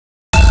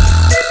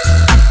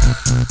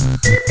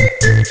Hey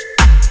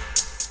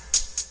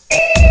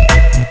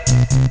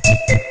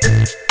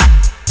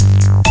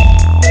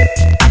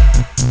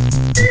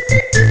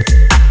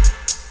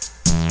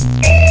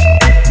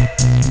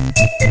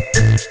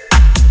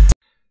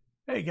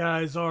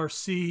guys,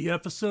 RC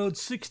episode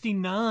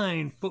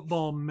 69,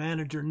 Football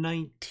Manager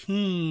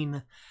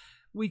 19.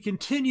 We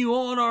continue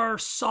on our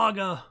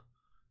saga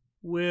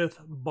with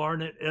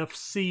Barnet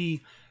FC.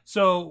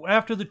 So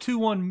after the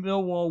 2-1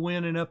 Millwall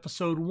win in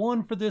episode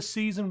 1 for this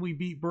season, we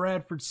beat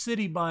Bradford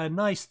City by a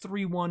nice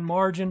 3-1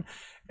 margin.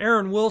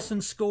 Aaron Wilson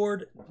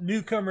scored,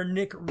 newcomer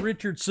Nick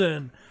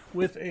Richardson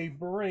with a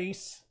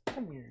brace.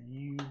 Come here,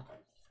 you.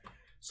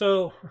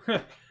 So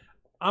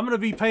I'm going to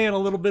be paying a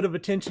little bit of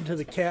attention to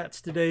the cats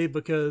today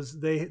because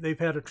they've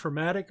had a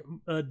traumatic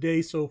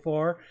day so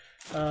far.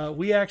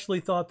 We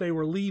actually thought they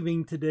were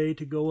leaving today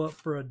to go up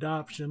for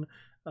adoption.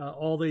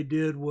 All they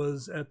did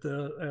was at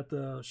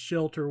the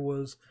shelter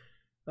was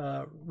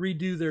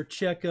redo their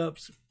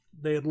checkups.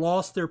 They had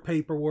lost their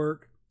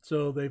paperwork,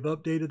 so they've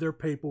updated their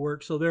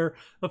paperwork. So they're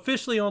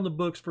officially on the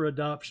books for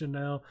adoption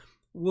now.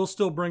 We'll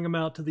still bring them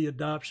out to the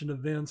adoption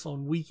events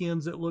on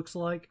weekends, it looks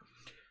like.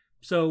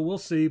 So we'll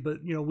see,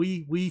 but, you know,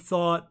 we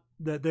thought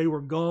that they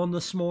were gone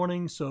this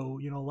morning. So,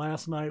 you know,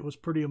 last night was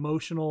pretty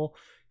emotional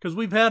because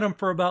we've had them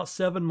for about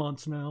 7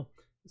 months now.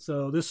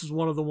 So this is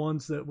one of the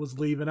ones that was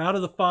leaving. Out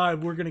of the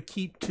 5, we're going to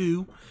keep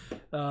 2.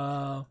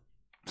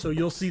 So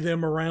you'll see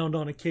them around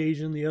on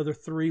occasion. The other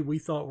 3 we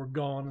thought were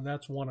gone, and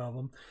that's one of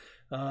them.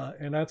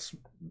 And that's,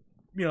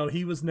 you know,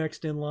 he was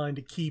next in line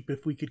to keep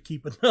if we could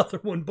keep another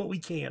one, but we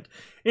can't.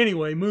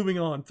 Anyway, moving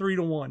on,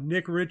 3-1.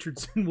 Nick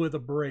Richardson with a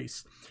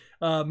brace.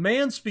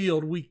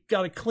 Mansfield, we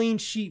got a clean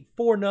sheet,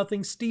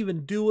 4-0.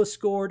 Stephen Dua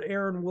scored.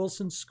 Aaron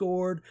Wilson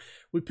scored.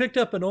 We picked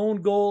up an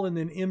own goal, and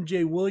then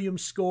MJ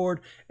Williams scored,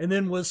 and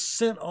then was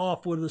sent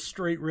off with a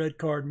straight red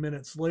card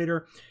minutes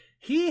later.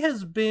 He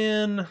has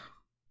been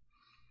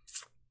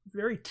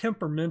very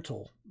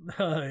temperamental.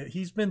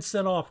 He's been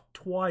sent off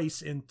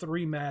twice in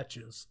 3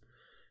 matches.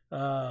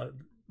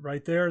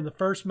 Right there in the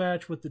first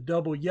match with the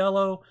double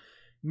yellow.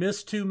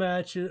 Missed 2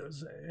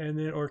 matches and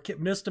then, or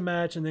missed a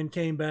match and then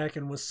came back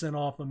and was sent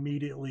off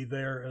immediately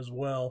there as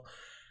well.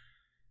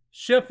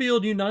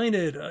 Sheffield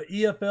United,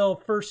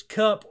 EFL First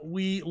Cup,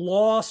 we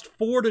lost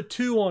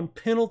 4-2 on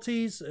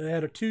penalties. It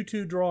had a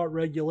 2-2 draw at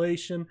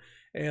regulation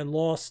and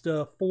lost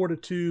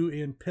 4-2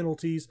 in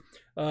penalties.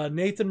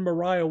 Nathan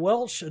Mariah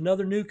Welch,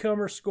 another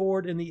newcomer,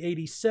 scored in the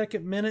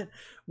 82nd minute.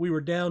 We were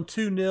down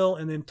 2-0,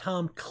 and then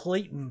Tom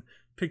Clayton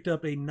picked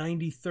up a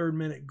 93rd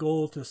minute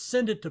goal to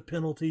send it to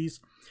penalties.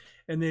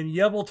 And then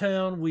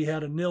Yevilletown, we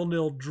had a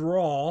 0-0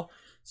 draw.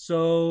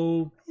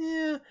 So,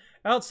 yeah,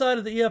 outside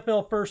of the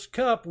EFL First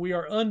Cup, we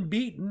are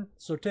unbeaten.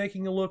 So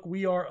taking a look,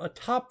 we are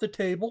atop the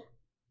table,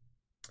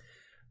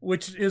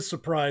 which is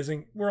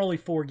surprising. We're only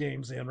 4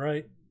 games in,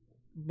 right?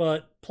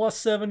 But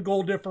 +7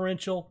 goal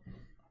differential.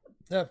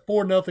 That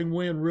 4-0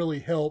 win really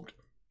helped.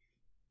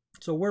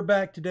 So we're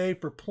back today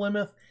for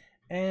Plymouth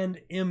and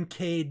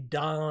MK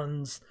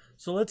Dons.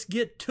 So let's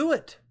get to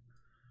it.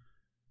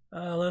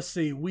 Let's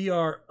see. We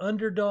are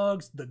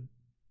underdogs. The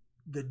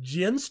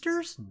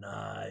Ginsters?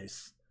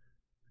 Nice.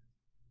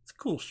 It's a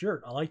cool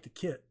shirt. I like the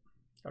kit.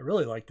 I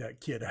really like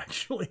that kit,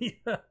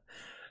 actually.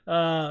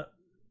 So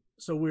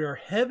we are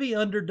heavy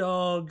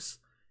underdogs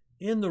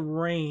in the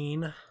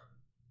rain.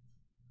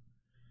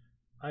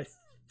 I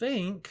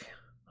think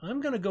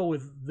I'm going to go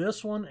with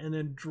this one and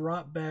then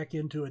drop back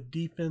into a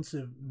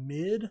defensive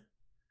mid.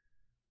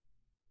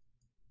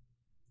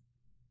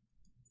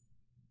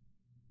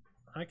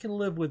 I can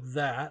live with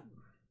that.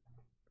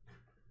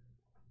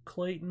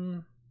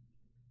 Clayton,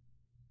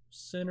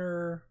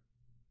 center,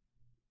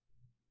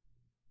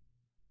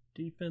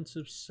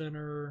 defensive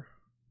center,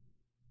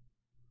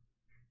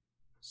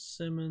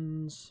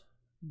 Simmons,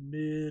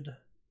 mid.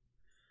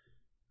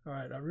 All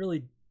right, I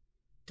really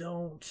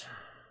don't.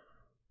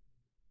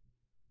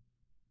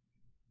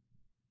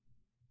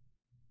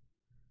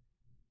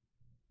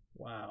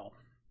 Wow.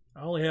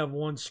 I only have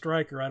 1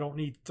 striker. I don't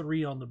need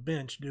 3 on the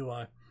bench, do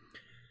I?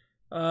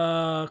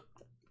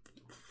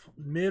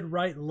 Mid,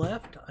 right,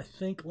 left. I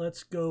think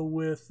let's go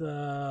with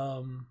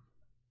how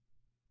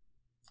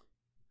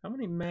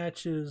many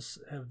matches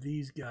have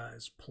these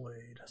guys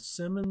played?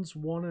 Simmons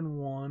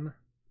 1-1,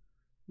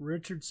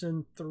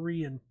 Richardson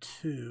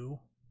 3-2.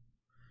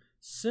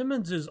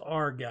 Simmons is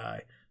our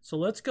guy, so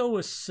let's go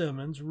with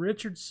Simmons.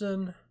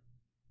 Richardson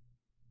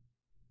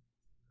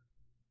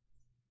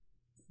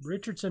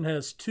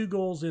has 2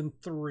 goals in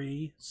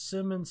 3.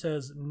 Simmons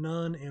has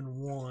none in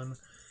 1.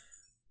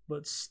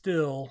 But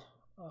still,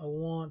 I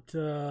want...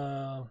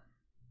 No,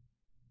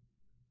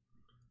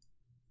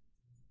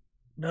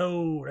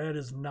 that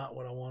is not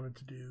what I wanted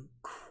to do.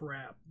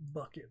 Crap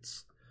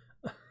buckets.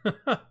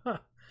 I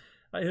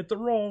hit the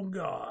wrong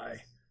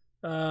guy.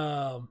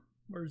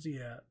 Where's he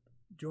at?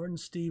 Jordan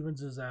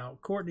Stevens is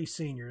out. Courtney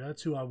Sr.,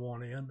 that's who I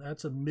want in.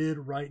 That's a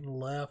mid, right, and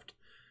left.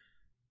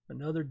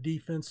 Another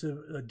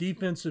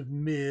defensive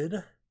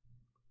mid.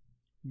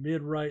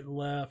 Mid, right,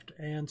 left,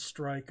 and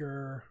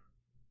striker.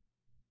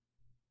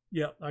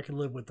 Yep, I can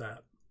live with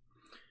that.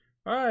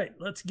 All right,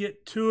 let's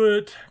get to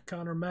it.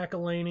 Connor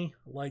McElhaney,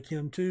 I like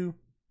him too.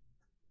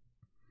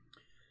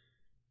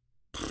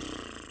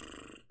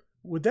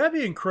 Would that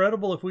be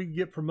incredible if we could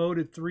get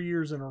promoted 3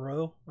 years in a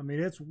row? I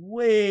mean, it's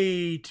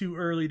way too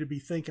early to be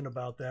thinking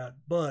about that,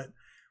 but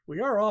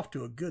we are off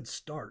to a good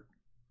start.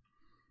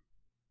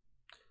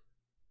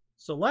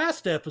 So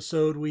last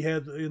episode we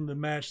had in the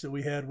match that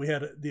we had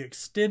the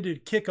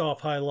extended kickoff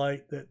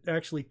highlight that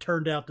actually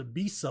turned out to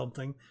be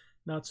something,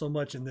 not so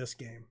much in this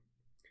game.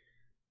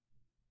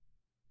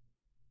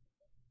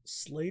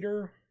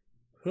 Slater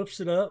hoofs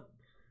it up.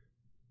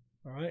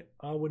 All right,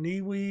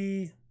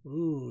 Awaniwi.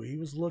 Ooh, he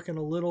was looking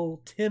a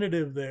little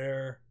tentative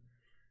there.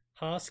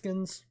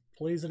 Hoskins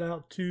plays it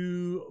out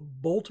to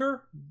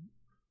Boulter.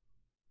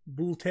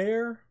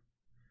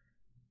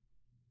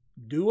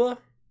 Dua.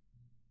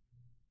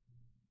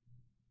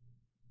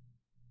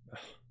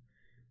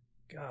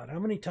 God, how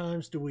many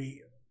times do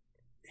we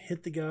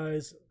hit the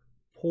guys?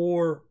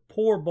 Poor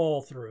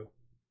ball through.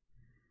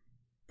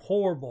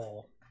 Poor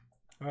ball.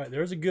 All right,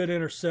 there's a good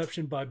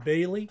interception by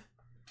Bailey.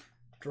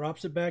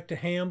 Drops it back to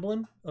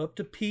Hamblin. Up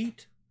to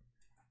Pete.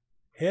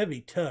 Heavy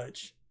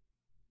touch.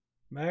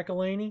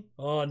 McElhaney.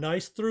 Oh,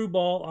 nice through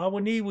ball.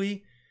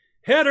 Awaniwi.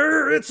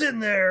 Header. It's in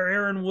there.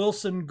 Aaron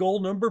Wilson, goal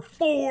number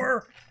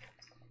 4.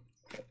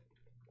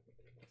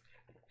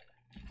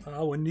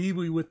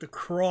 Awaniwi with the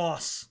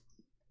cross.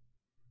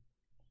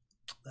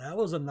 That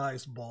was a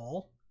nice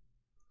ball.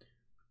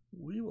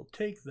 We will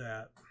take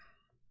that.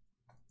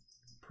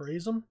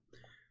 Praise him.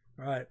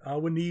 All right,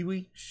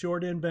 Awaniwi,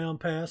 short inbound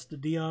pass to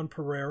Dion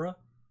Pereira.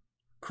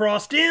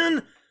 Crossed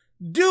in.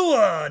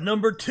 Dua,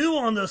 number 2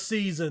 on the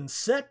season.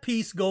 Set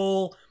piece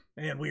goal,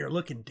 and we are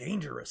looking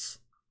dangerous.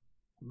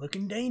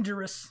 Looking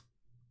dangerous.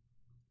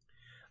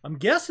 I'm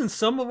guessing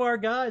some of our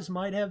guys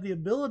might have the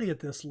ability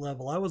at this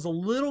level. I was a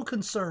little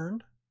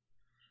concerned.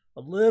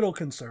 A little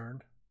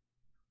concerned.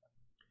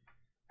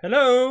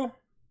 Hello.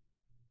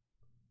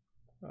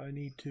 I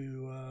need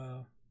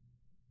to,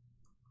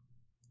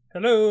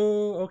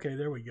 hello. Okay,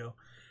 there we go.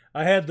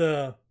 I had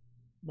the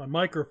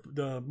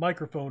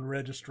microphone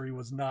registry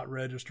was not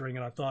registering,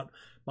 and I thought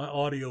my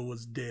audio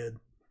was dead.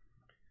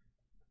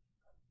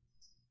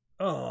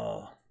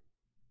 Oh.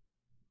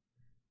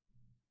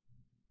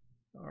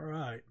 All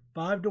right.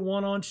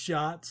 5-1 on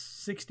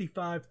shots,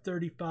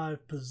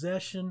 65-35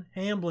 possession.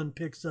 Hamblin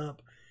picks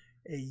up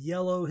a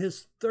yellow,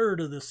 his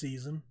 3rd of the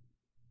season.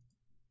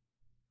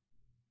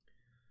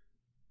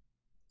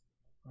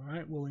 All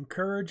right, we'll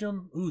encourage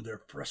them. Ooh,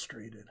 they're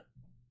frustrated.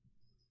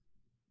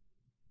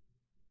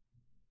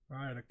 All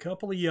right, a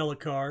couple of yellow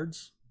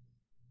cards.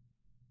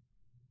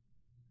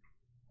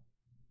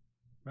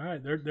 All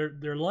right,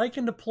 they're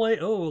liking to play.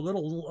 Oh,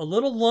 a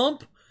little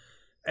lump.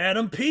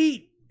 Adam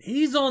Pete,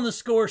 he's on the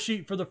score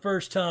sheet for the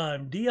first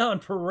time. Dion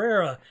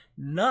Pereira,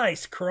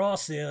 nice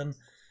cross in.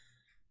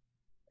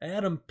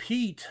 Adam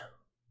Pete,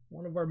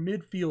 one of our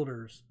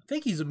midfielders. I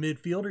think he's a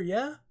midfielder,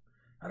 yeah?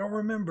 I don't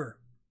remember.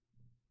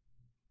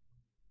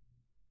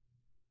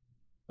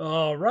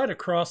 Oh, right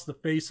across the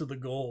face of the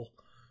goal.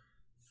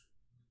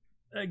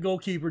 That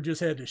goalkeeper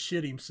just had to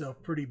shit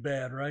himself pretty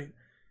bad, right?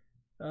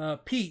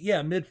 Pete,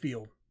 yeah,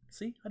 midfield.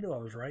 See, I knew I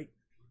was right.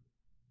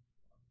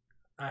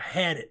 I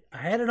had it. I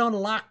had it on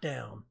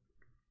lockdown.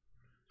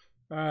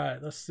 All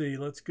right, let's see.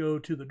 Let's go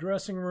to the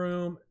dressing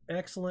room.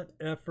 Excellent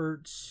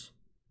efforts.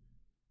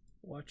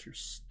 Watch your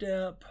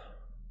step.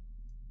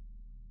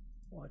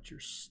 Watch your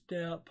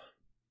step.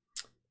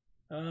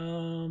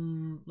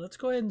 Let's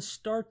go ahead and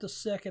start the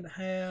second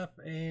half,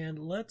 and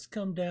let's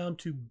come down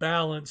to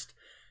balanced,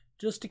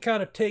 just to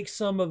kind of take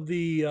some of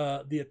the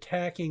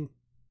attacking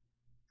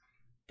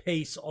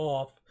pace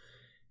off,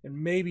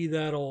 and maybe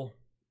that'll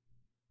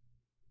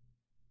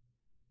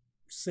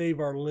save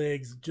our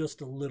legs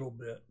just a little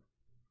bit.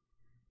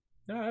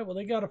 All right,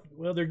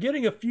 well they're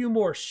getting a few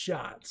more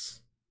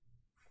shots,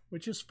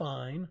 which is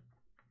fine.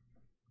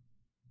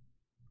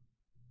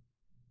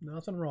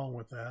 Nothing wrong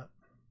with that.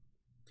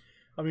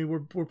 I mean,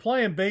 we're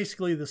playing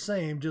basically the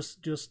same,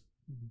 just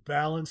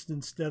balanced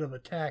instead of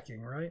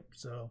attacking, right?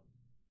 So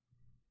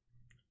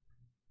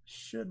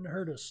shouldn't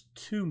hurt us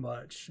too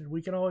much, and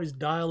we can always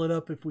dial it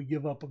up if we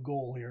give up a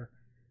goal here.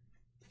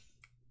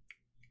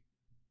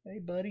 Hey,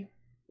 buddy.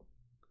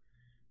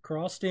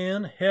 Crossed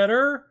in,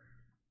 header.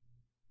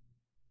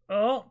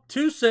 Oh,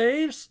 2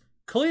 saves,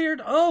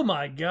 cleared. Oh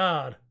my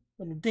God,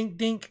 little dink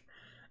dink.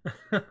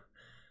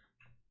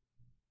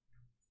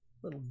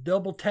 Little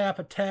double tap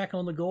attack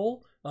on the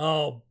goal.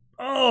 Oh,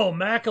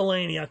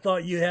 McElhaney, I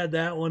thought you had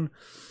that one.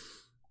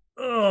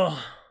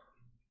 Oh.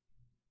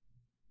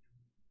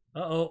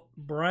 Uh-oh,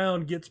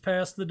 Brown gets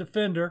past the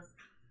defender.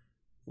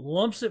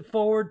 Lumps it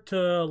forward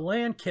to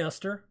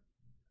Lancaster.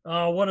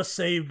 Oh, what a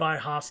save by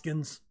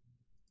Hoskins.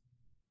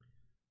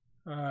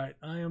 All right,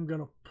 I am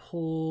going to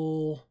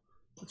pull...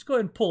 Let's go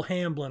ahead and pull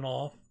Hamblin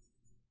off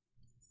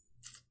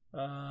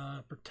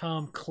for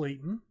Tom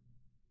Clayton.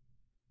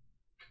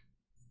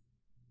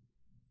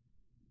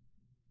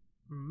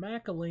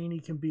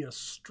 McElhaney can be a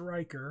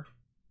striker.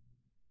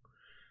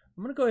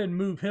 I'm going to go ahead and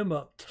move him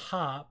up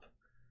top.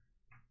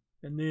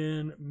 And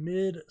then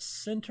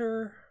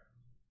mid-center.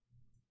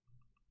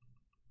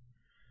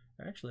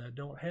 Actually, I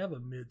don't have a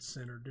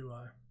mid-center, do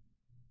I?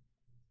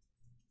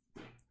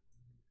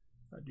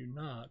 I do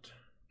not.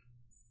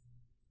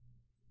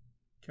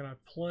 Can I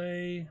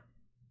play?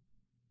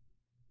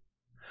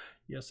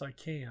 Yes, I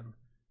can.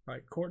 All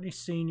right, Courtney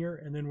Sr.,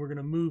 and then we're going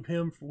to move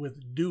him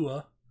with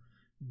Dua.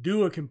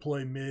 Dua can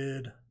play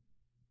mid.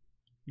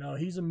 No,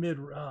 he's a mid.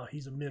 Oh,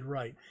 he's a mid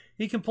right.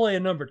 He can play a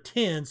number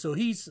 10, so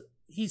he's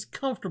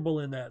comfortable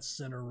in that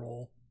center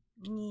role.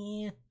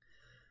 Yeah.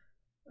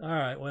 All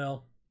right,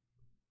 well,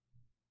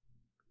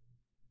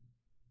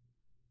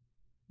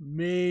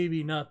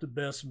 maybe not the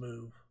best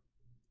move.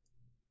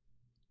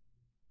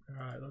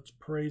 All right, let's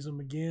praise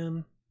him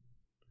again.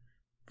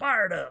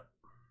 Fired up.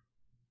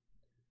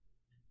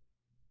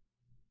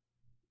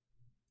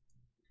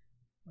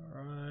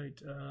 All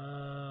right.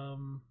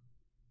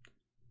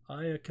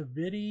 Aya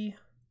Kavidi,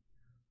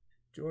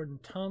 Jordan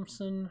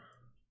Thompson.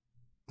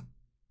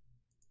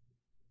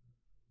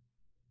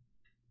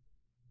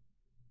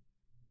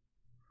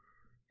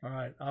 All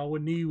right,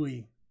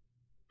 Awaniwi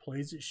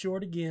plays it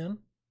short again.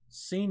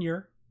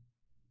 Senior.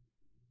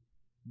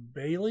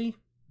 Bailey.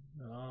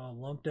 Oh,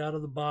 lumped out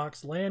of the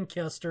box.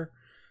 Lancaster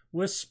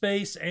with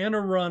space and a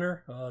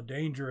runner. Oh,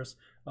 dangerous.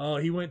 Oh,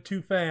 he went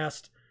too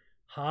fast.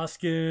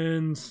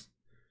 Hoskins.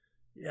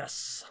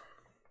 Yes.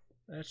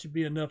 That should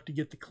be enough to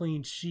get the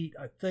clean sheet,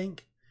 I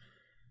think.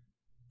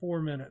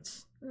 4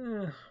 minutes.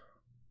 All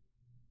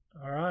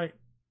right.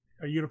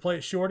 Are you going to play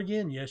it short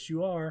again? Yes,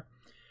 you are.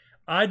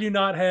 I do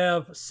not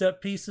have set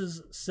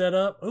pieces set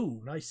up.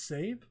 Oh, nice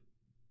save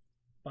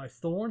by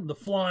Thorne. The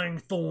Flying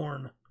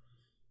Thorn.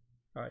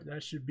 All right,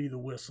 that should be the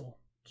whistle.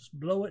 Just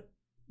blow it.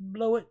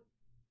 Blow it.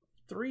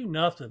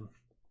 3-0.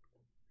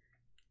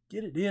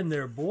 Get it in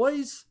there,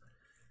 boys.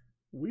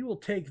 We will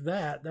take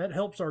that. That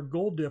helps our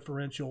goal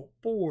differential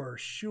for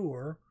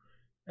sure.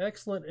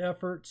 Excellent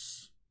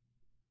efforts.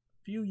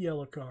 Few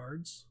yellow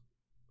cards.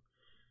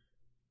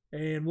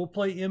 And we'll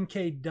play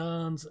MK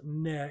Dons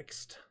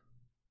next.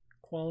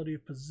 Quality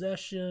of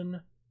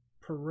possession.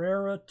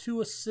 Pereira, 2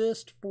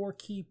 assists, 4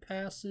 key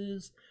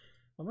passes.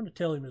 I'm going to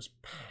tell him his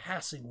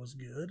passing was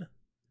good.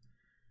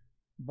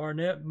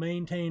 Barnet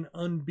maintained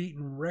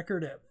unbeaten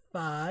record at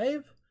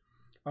 5.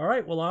 All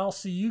right, well, I'll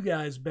see you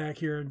guys back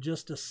here in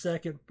just a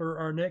second for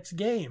our next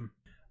game.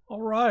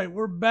 All right,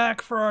 we're back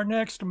for our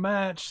next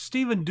match.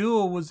 Stephen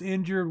Dewell was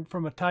injured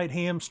from a tight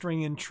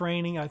hamstring in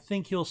training. I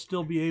think he'll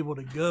still be able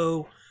to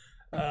go.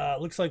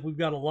 Looks like we've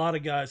got a lot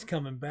of guys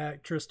coming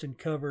back. Tristan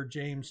Cover,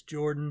 James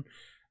Jordan.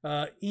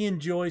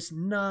 Ian Joyce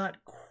not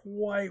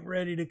quite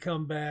ready to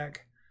come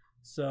back.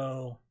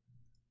 So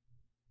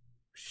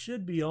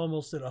should be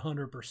almost at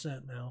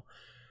 100% now.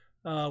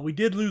 We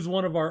did lose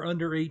one of our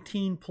under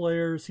 18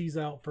 players. He's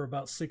out for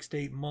about 6 to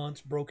 8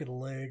 months, broken a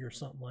leg or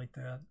something like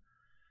that.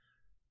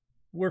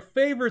 We're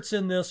favorites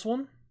in this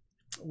one.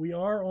 We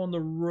are on the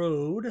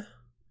road.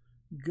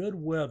 Good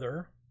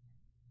weather.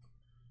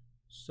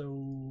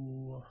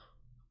 So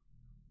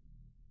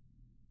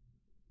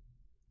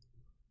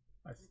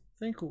I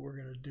think what we're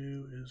going to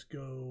do is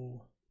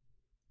go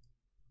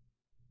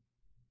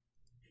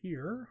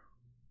here.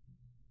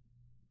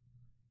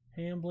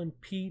 Hamblin,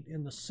 Pete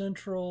in the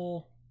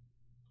central.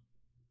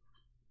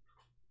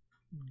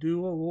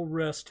 Dua will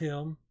rest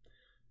him.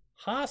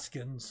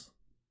 Hoskins.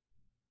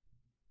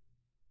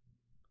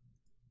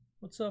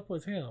 What's up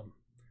with him?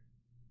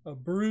 A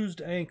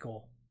bruised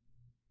ankle.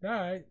 All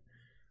right.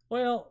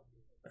 Well,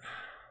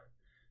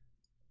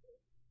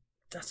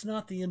 that's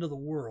not the end of the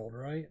world,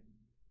 right?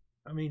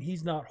 I mean,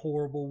 he's not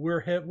horrible.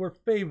 We're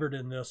favored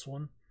in this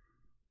one.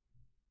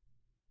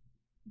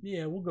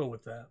 Yeah, we'll go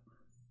with that.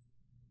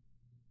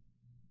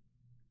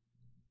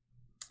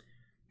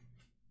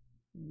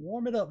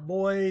 Warm it up,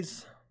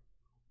 boys.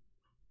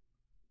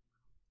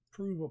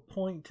 Prove a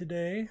point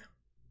today.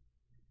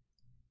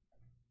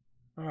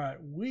 All right,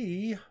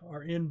 we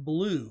are in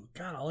blue.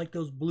 God, I like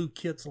those blue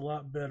kits a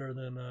lot better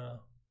than the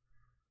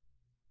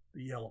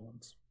yellow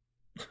ones.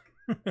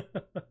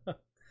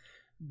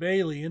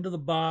 Bailey into the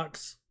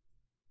box.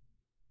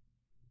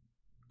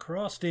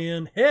 Crossed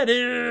in.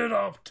 Headed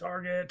off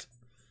target.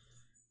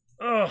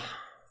 Ugh.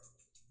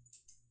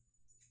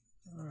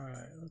 All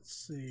right, let's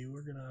see.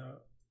 We're going to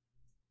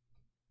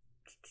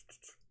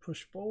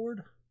push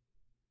forward.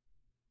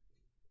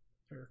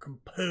 They're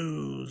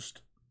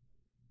composed.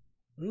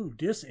 Ooh,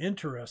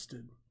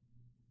 disinterested.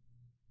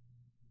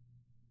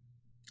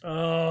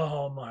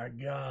 Oh my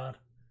God.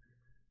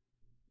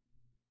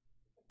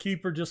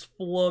 Keeper just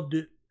flubbed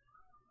it.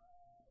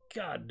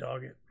 God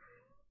dog it.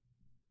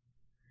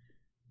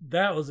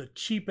 That was a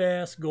cheap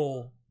ass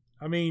goal.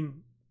 I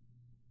mean,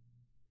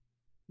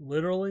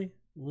 literally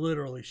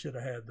should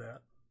have had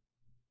that.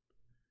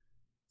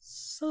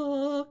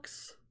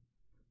 Sucks.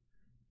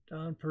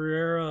 Don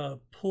Pereira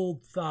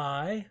pulled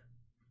thigh.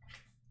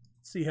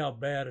 See how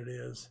bad it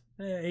is.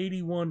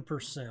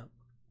 81%.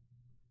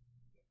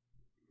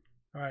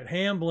 All right,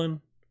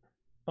 Hamblin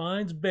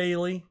finds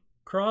Bailey.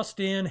 Crossed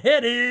in,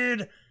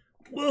 headed.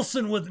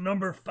 Wilson with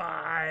number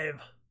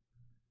 5.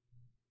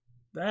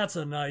 That's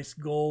a nice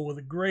goal with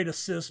a great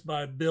assist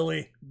by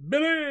Billy.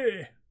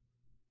 Billy!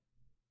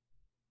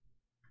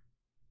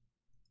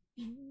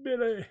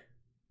 Billy!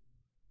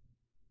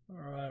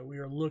 All right, we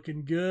are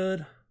looking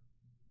good.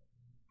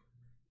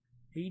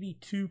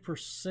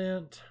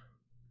 82%.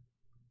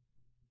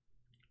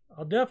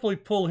 I'll definitely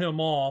pull him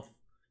off.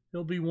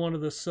 He'll be one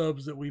of the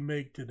subs that we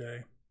make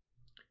today.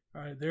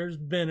 All right, there's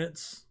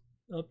Bennett's.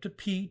 Up to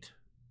Pete.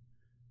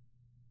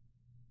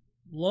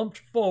 Lumped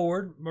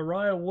forward.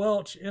 Mariah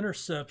Welch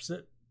intercepts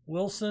it.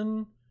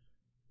 Wilson.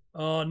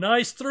 Oh,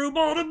 nice through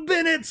ball to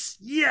Bennett's.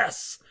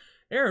 Yes!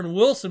 Aaron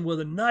Wilson with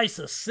a nice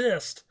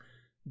assist.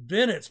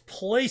 Bennett's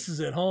places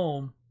it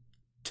home.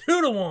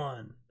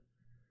 2-1.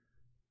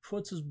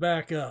 Puts us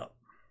back up.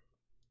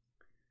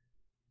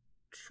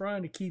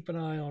 Trying to keep an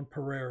eye on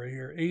Pereira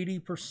here.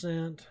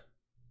 80%.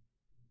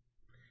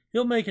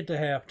 He'll make it to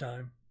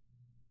halftime.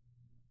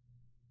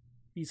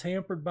 He's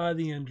hampered by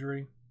the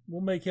injury.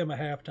 We'll make him a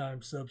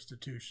halftime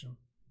substitution.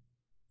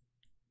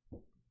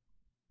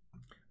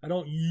 I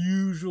don't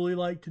usually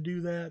like to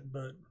do that,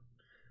 but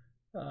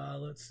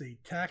let's see.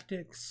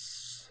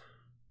 Tactics.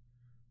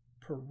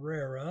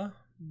 Pereira.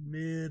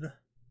 Mid.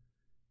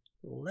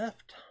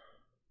 Left.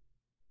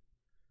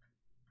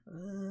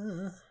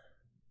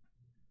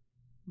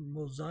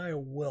 Mosiah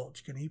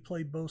Welch. Can he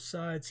play both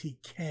sides? He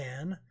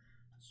can.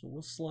 So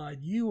we'll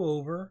slide you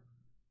over.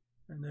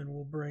 And then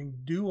we'll bring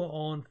Dua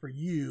on for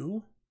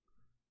you.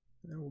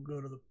 And then we'll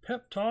go to the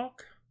pep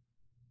talk.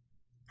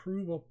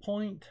 Prove a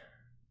point.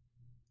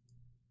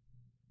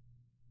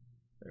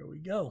 There we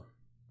go.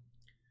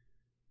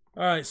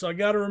 All right, so I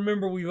got to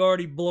remember we've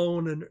already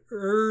blown an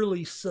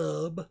early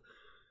sub.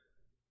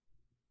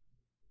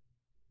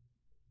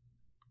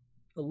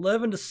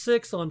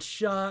 11-6 on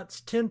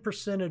shots,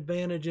 10%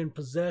 advantage in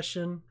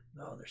possession.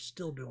 Oh, they're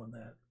still doing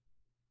that.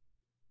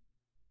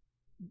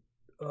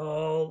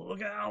 Oh,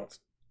 look out.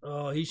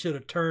 Oh, he should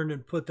have turned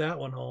and put that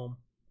one home.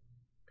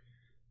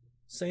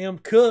 Sam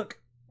Cook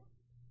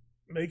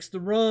makes the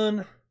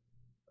run.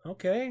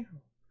 Okay.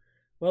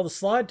 Well, the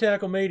slide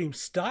tackle made him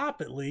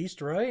stop at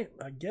least, right?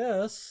 I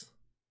guess.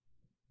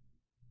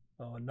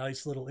 Oh, a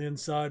nice little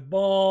inside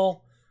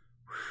ball.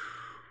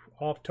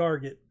 Whew, off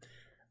target.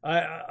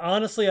 I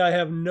honestly, I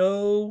have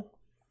no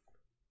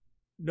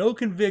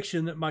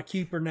conviction that my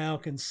keeper now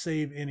can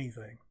save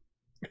anything.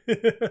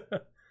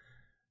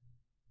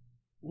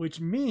 Which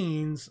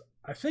means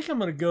I think I'm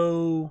going to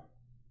go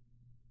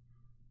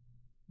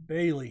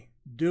Bailey.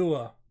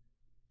 Dua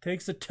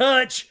takes a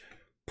touch,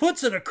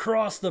 puts it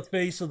across the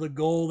face of the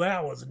goal.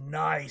 That was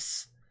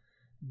nice.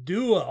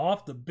 Dua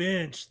off the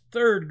bench,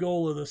 third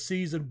goal of the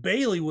season.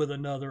 Bailey with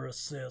another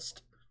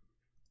assist.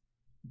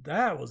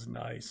 That was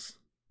nice.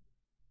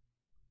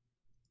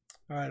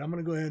 All right, I'm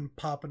going to go ahead and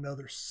pop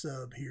another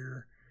sub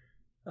here.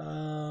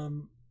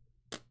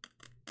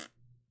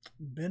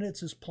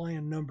 Bennett's is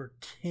playing number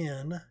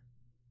 10.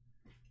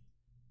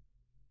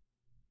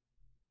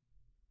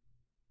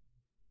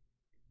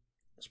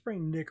 Let's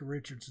bring Nick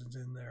Richardson's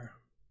in there.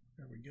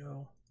 There we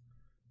go.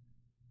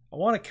 I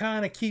want to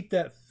kind of keep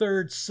that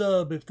third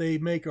sub. If they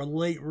make a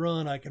late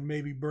run, I can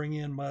maybe bring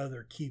in my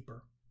other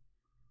keeper.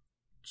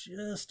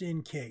 Just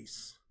in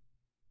case.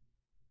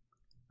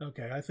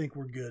 Okay, I think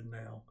we're good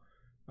now.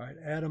 All right,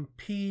 Adam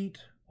Pete.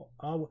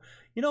 You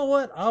know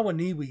what?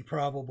 Awaniwi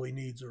probably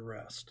needs a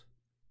rest.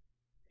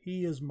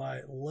 He is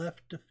my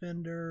left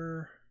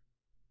defender.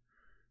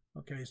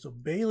 Okay, so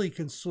Bailey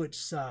can switch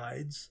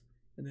sides.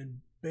 And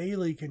then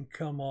Bailey can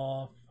come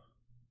off.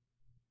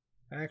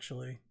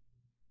 Actually,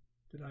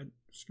 did I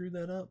screw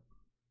that up?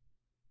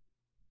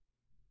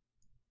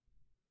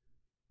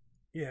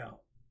 Yeah.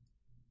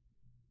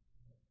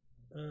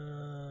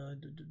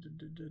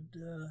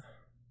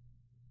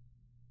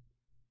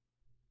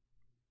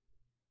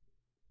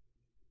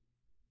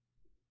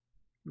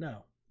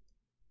 No.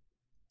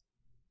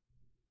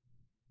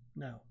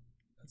 No,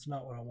 that's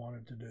not what I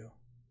wanted to do.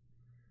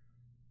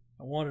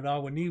 I wanted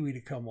Awaniwi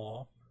to come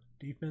off.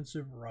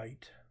 Defensive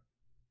right.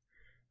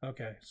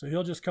 Okay, so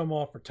he'll just come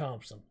off for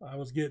Thompson. I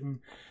was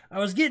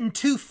getting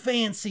too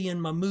fancy in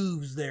my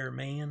moves there,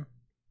 man.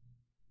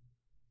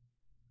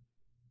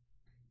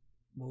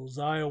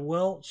 Mosiah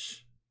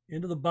Welch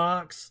into the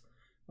box.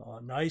 Oh,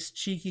 nice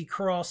cheeky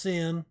cross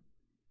in.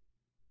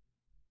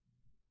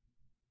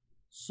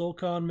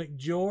 Solcon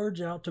McGeorge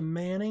out to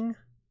Manning.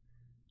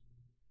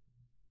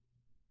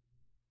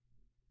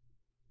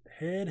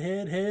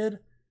 Head.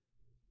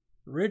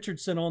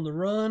 Richardson on the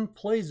run,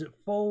 plays it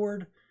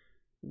forward.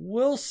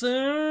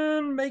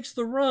 Wilson makes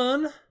the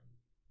run.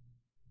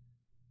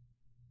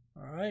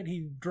 All right, he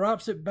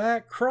drops it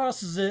back,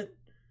 crosses it.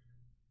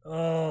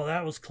 Oh,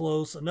 that was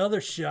close. Another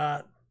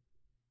shot.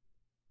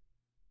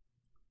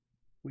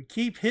 We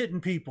keep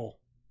hitting people.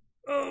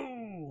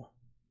 Oh,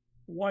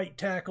 White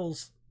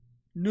tackles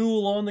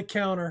Newell on the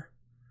counter.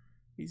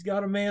 He's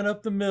got a man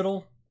up the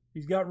middle.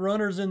 He's got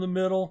runners in the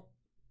middle.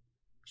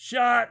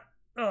 Shot.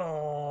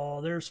 Oh,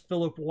 there's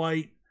Philip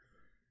White.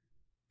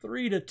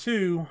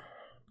 3-2.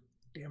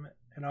 Damn it.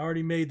 And I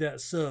already made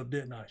that sub,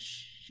 didn't I?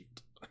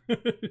 Shit.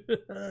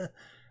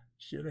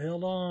 Should have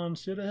held on.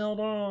 Should have held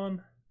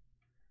on.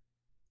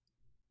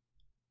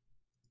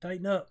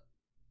 Tighten up.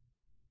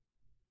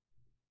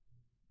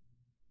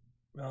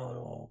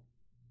 Oh.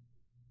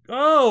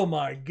 Oh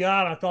my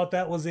God. I thought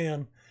that was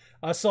in.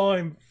 I saw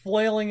him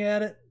flailing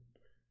at it.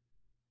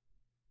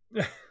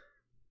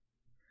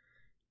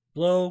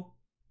 Blow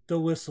the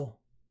whistle.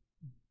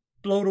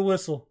 Blow the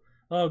whistle.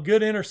 Oh,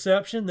 good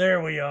interception.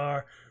 There we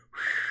are.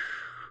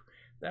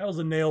 That was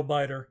a nail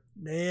biter.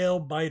 Nail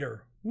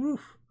biter.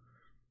 Woof.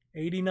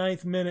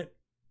 89th minute.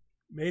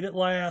 Made it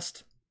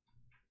last.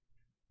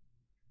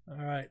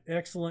 All right.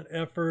 Excellent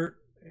effort.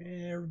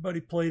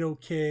 Everybody played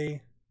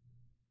okay.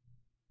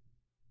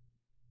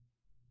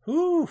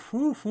 Woof,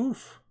 woof,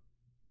 woof.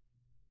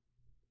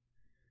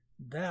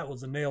 That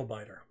was a nail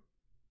biter.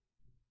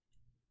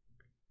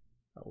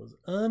 I was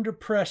under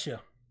pressure.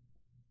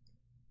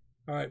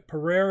 All right.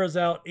 Pereira's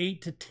out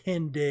 8 to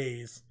 10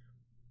 days.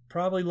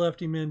 Probably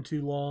left him in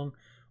too long.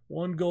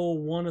 1 goal,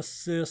 1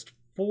 assist,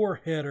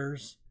 4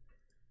 headers.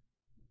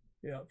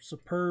 Yep,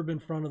 superb in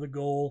front of the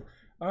goal.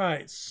 All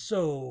right,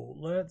 so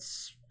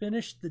let's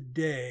finish the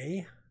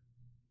day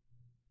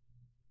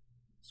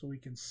so we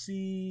can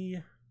see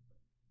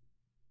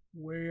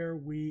where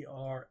we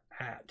are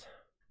at.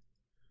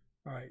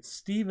 All right,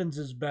 Stevens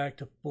is back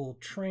to full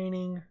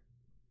training.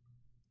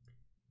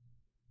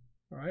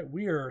 All right,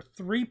 we are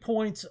 3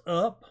 points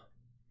up.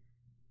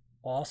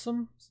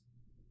 Awesome.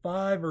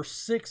 5 or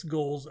 6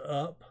 goals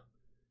up.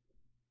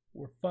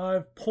 We're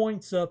 5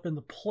 points up in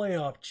the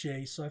playoff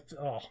chase.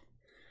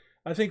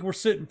 I think we're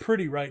sitting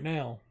pretty right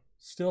now.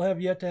 Still have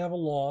yet to have a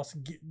loss.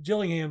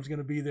 Gillingham's going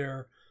to be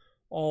there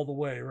all the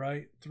way,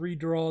 right? 3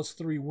 draws,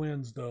 3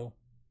 wins, though.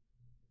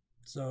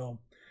 So,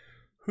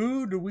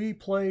 who do we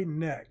play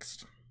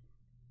next?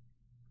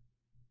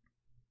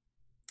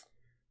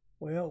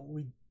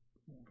 Well,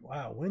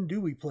 wow, when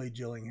do we play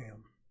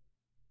Gillingham?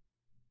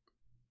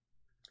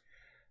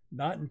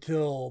 Not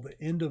until the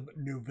end of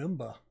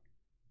November.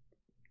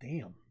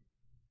 Damn.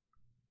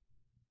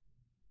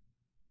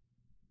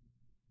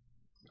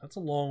 That's a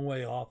long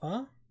way off,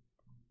 huh?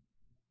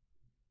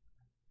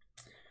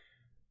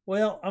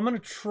 Well, I'm going to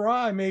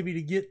try maybe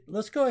to get...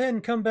 Let's go ahead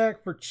and come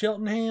back for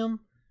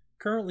Cheltenham.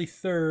 Currently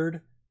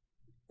 3rd.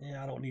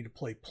 Yeah, I don't need to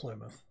play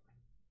Plymouth.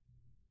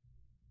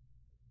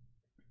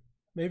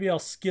 Maybe I'll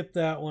skip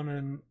that one,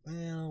 and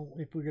well,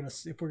 if we're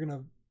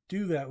gonna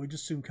do that, we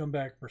just soon come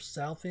back for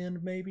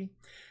Southend, maybe.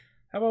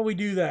 How about we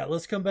do that?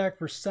 Let's come back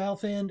for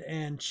Southend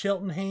and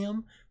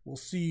Cheltenham. We'll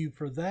see you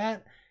for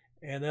that.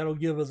 And that'll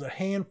give us a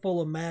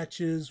handful of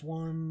matches.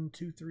 1,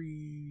 2,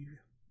 3,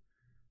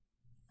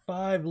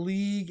 5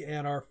 league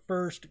and our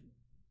first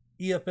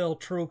EFL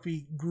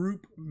Trophy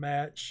group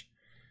match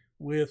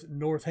with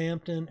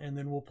Northampton. And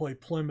then we'll play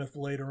Plymouth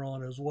later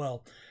on as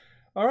well.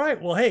 All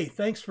right. Well, hey,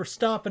 thanks for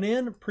stopping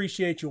in.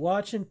 Appreciate you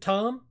watching.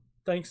 Tom,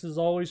 thanks as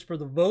always for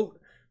the vote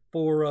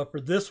for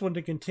this one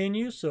to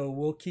continue. So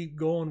we'll keep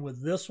going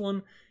with this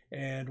one.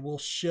 And we'll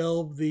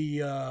shelve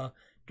the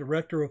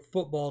Director of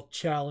Football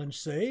Challenge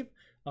save.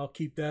 I'll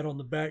keep that on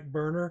the back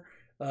burner.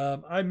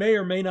 I may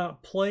or may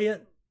not play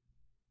it.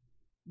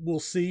 We'll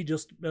see.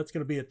 Just that's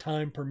going to be a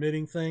time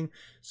permitting thing.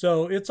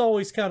 So it's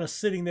always kind of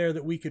sitting there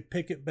that we could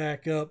pick it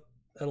back up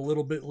at a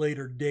little bit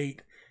later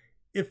date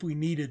if we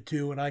needed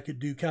to. And I could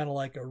do kind of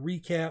like a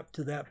recap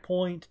to that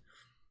point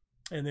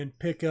and then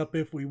pick up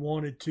if we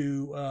wanted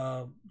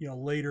to,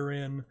 later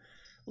in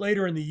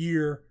the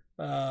year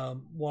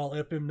while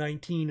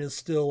FM19 is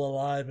still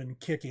alive and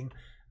kicking.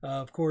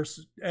 Of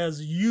course,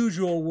 as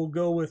usual, we'll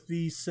go with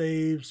these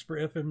saves for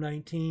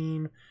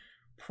FM19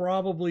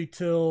 probably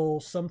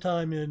till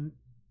sometime in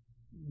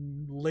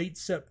late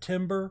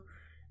September,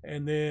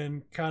 and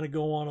then kind of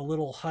go on a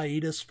little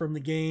hiatus from the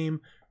game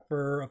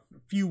for a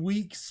few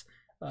weeks.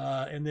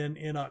 And then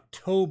in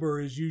October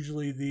is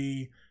usually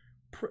the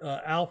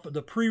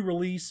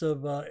pre-release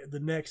of the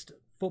next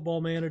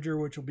Football Manager,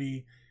 which will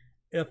be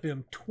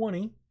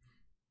FM20.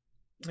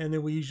 And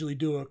then we usually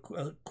do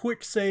a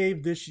quick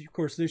save. This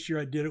year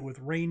I did it with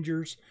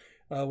Rangers,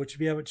 which if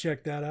you haven't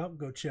checked that out,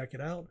 go check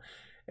it out.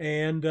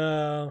 And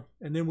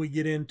then we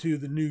get into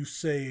the new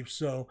save.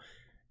 So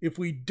if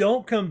we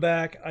don't come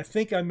back, I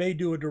think I may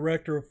do a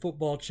Director of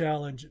Football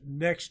Challenge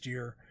next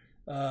year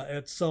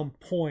at some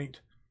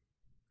point.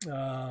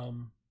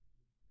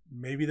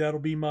 Maybe that'll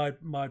be my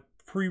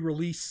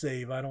pre-release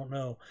save. I don't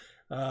know.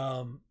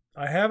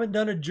 I haven't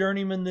done a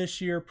Journeyman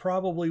this year.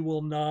 Probably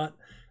will not.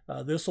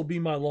 This will be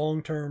my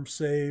long-term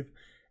save,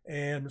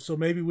 and so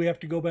maybe we have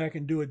to go back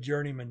and do a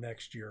Journeyman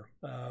next year.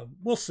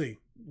 We'll see.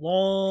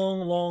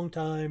 Long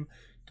time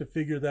to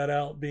figure that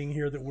out, being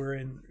here that we're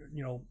in,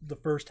 the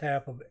first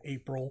half of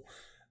April.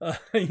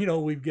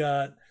 We've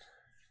got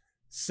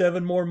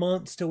 7 more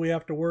months till we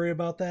have to worry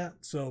about that,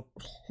 so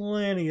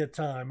plenty of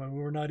time. I mean,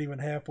 we're not even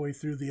halfway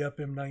through the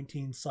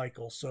FM19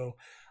 cycle, so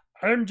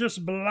I'm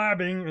just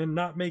blabbing and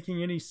not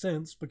making any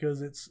sense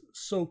because it's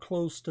so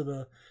close to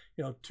the,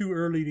 too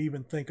early to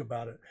even think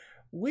about it.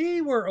 We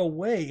were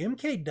away.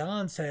 MK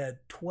Dons had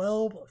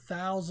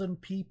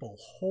 12,000 people.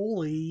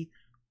 Holy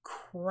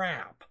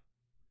crap.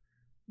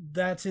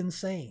 That's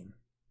insane.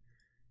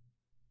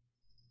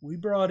 We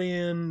brought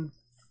in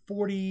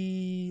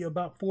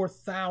about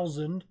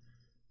 4,000.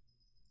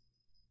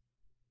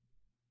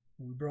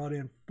 We brought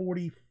in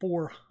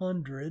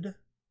 4,400.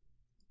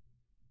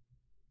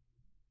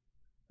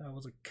 That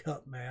was a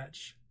cup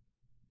match.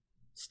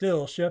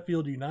 Still,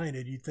 Sheffield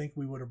United, you'd think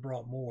we would have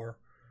brought more.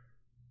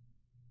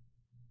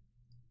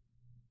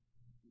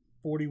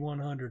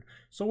 4,100.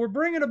 So we're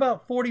bringing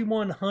about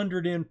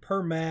 4,100 in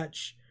per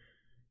match.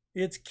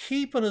 It's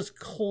keeping us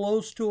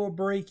close to a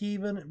break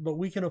even, but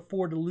we can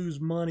afford to lose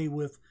money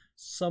with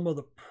some of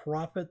the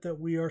profit that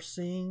we are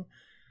seeing.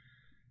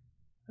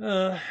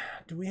 Do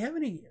we have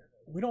any?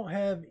 We don't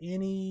have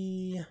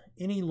any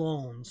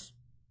loans.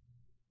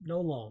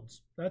 No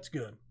loans. That's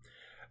good.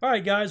 All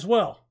right, guys.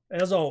 Well,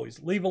 as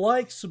always, leave a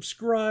like,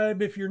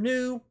 subscribe if you're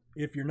new.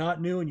 If you're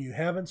not new and you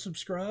haven't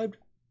subscribed,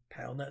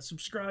 pound that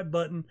subscribe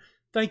button.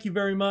 Thank you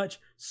very much.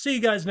 See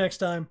you guys next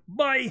time.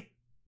 Bye.